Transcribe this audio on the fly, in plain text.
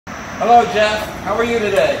Hello, Jeff. How are you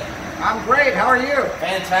today? I'm great. How are you?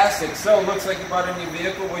 Fantastic. So, it looks like you bought a new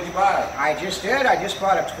vehicle. What did you buy? I just did. I just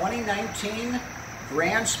bought a 2019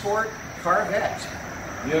 Grand Sport Corvette.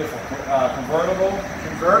 Beautiful. Convertible?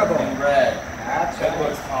 Convertible. In red. That's That right.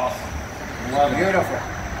 looks awesome. Love it. Beautiful.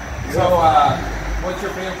 So, what's your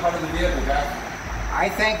favorite part of the vehicle, Jeff? I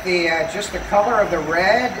think just the color of the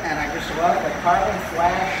red, and I just love the carbon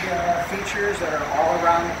flash features that are all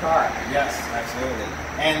around the car. Yes, absolutely.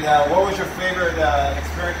 And what was your favorite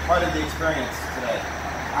part of the experience today?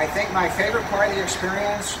 I think my favorite part of the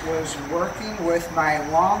experience was working with my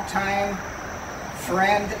longtime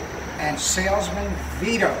friend and salesman,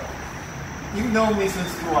 Vito. You've known me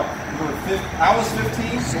since what? I was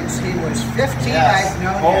 15? Since he was 15, Yes, I've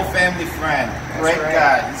known whole him. family friend. Great right.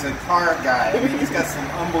 guy. He's a car guy. I mean, he's got some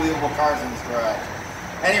unbelievable cars in his garage.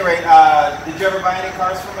 Anyway, did you ever buy any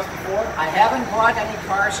cars from us before? I haven't bought any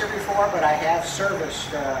cars here before, but I have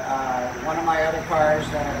serviced one of my other cars,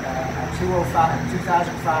 a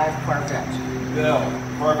 2005 Corvette. Bill.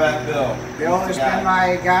 Corvette Bill. Bill has been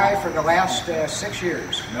my guy for the last 6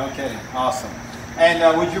 years. No kidding. Awesome. And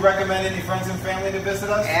would you recommend any friends and family to visit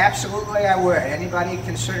us? Absolutely, I would. Anybody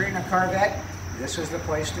considering a Corvette, this is the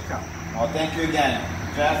place to come. Well, thank you again,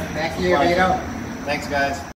 Jeff. Thank you, Vito. Thanks, guys.